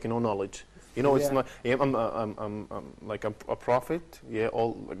more, like, you know, knowledge. You know, it's not. Yeah, I'm like a prophet. Yeah,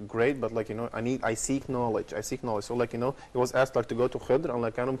 all like, great, but like, you know, I seek knowledge. So like, you know, he was asked like to go to Khidr and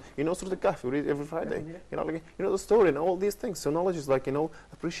like kind of, you know, Surah Al-Kahf, we read every Friday. You know, like, you know the story and all these things. So knowledge is like, you know,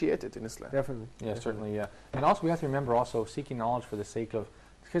 appreciated in Islam. Definitely. Yeah, certainly. Yeah, and also we have to remember also seeking knowledge for the sake of,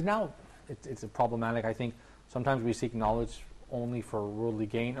 because now it's problematic. I think sometimes we seek knowledge only for worldly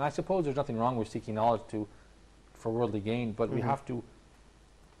gain, and I suppose there's nothing wrong with seeking knowledge for worldly gain, but we have to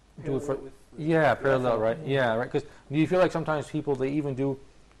do it for parallel, right? Yeah, right. Because do you feel like sometimes people, they even do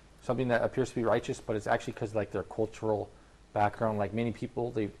something that appears to be righteous, but it's actually because like their cultural background. Like many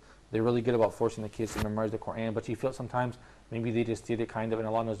people, they're really good about forcing the kids to memorize the Quran, but you feel sometimes maybe they just did it kind of, and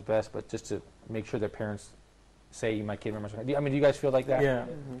Allah knows best, but just to make sure their parents say my kid memorize the Quran. I mean, do you guys feel like that? Yeah.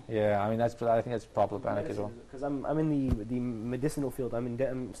 Yeah. I mean, I think that's problematic as well. Because I'm in the medicinal field.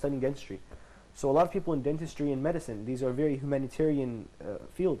 I'm studying dentistry. So a lot of people in dentistry and medicine, these are very humanitarian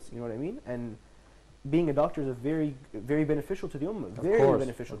fields, you know what I mean? And being a doctor is very, very beneficial to the ummah. Very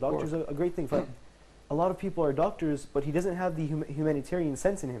beneficial. Doctors are a great thing. A lot of people are doctors, but he doesn't have the humanitarian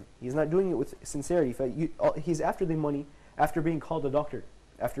sense in him. He's not doing it with sincerity. He's after the money, after being called a doctor,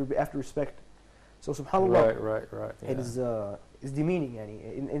 after respect. So subhanAllah, right. It is demeaning,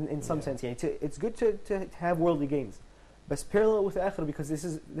 in some sense. It's good to have worldly gains. But it's parallel with the akhirah, because this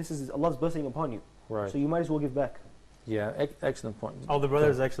is Allah's blessing upon you. Right. So you might as well give back. Yeah, excellent point. All the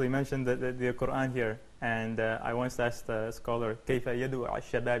brothers actually mentioned the Quran here, and I once asked a scholar, كيف يدعو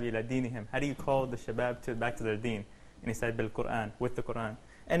الشباب إلى دينهم? How do you call the shabab back to their deen? And he said, بالقرآن, with the Quran.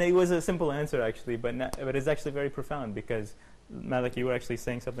 And it was a simple answer actually, but it's actually very profound, because Malik, you were actually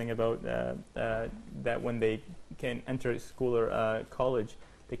saying something about that when they can enter school or college,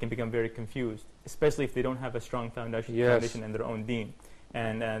 they can become very confused, especially if they don't have a strong foundation in their own deen.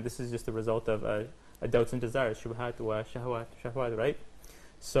 And this is just a result of doubts and desires, shubhat wa shahwat, right?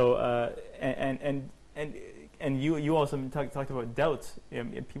 So, and you also talked about doubts,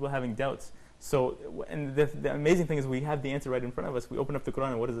 people having doubts. So, and the amazing thing is we have the answer right in front of us. We open up the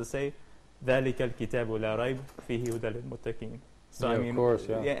Quran, and what does it say? ذَلِكَ الْكِتَابُ لَا رَيْبَ فِيهِ هُدًى لِلْمُتَّقِينَ. So I mean, of course,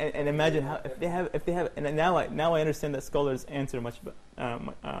 and imagine how if they have, and now I understand that scholars answer much.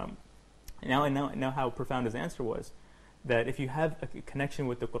 Now I know how profound his answer was. That if you have a connection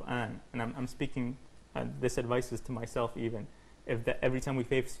with the Quran, and I'm speaking, this advice is to myself even. Every time we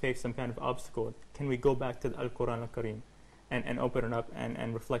face some kind of obstacle, can we go back to the Al-Quran Al-Kareem and open it up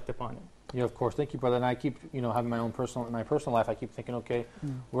and reflect upon it? Yeah, of course. Thank you, brother. And I keep, having my personal life, I keep thinking, okay,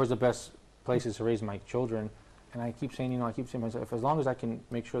 where's the best places to raise my children? And I keep saying, to myself, as long as I can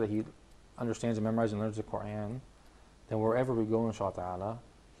make sure that he understands and memorizes and learns the Quran, then wherever we go, inshallah ta'ala,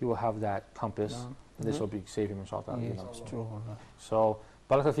 he will have that compass. And this will be save him, inshallah ta'ala. Yes, it's true. So,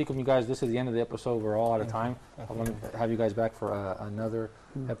 barakallahu feekum, you guys. This is the end of the episode. We're all out of time. I want to have you guys back for another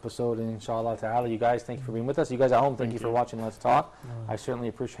episode, inshallah ta'ala. You guys, thank you for being with us. You guys at home, thank you for watching Let's Talk. I certainly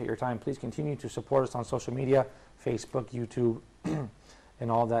appreciate your time. Please continue to support us on social media, Facebook, YouTube, and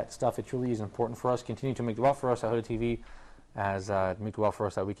all that stuff. It truly is important for us. Continue to make dua for us at Huda TV, make dua for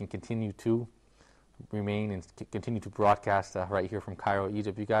us that we can continue to remain and continue to broadcast right here from Cairo,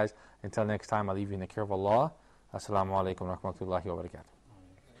 Egypt. You guys, until next time, I leave you in the care of Allah. Assalamu alaikum wa rahmatullahi wa barakatuh.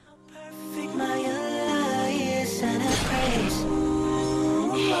 Perfect my Allah is and I praise Him.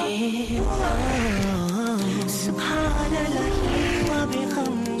 Subhanallah wa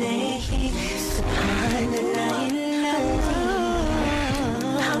bihamdihi.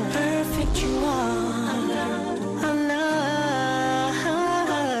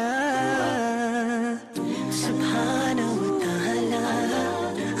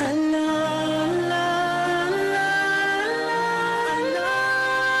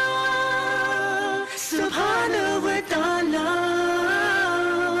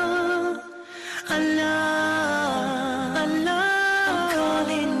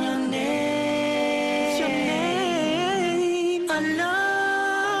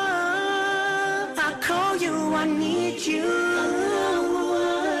 I need you. Allahu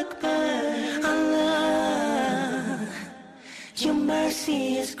Akbar. Allah, your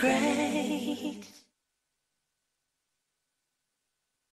mercy is great.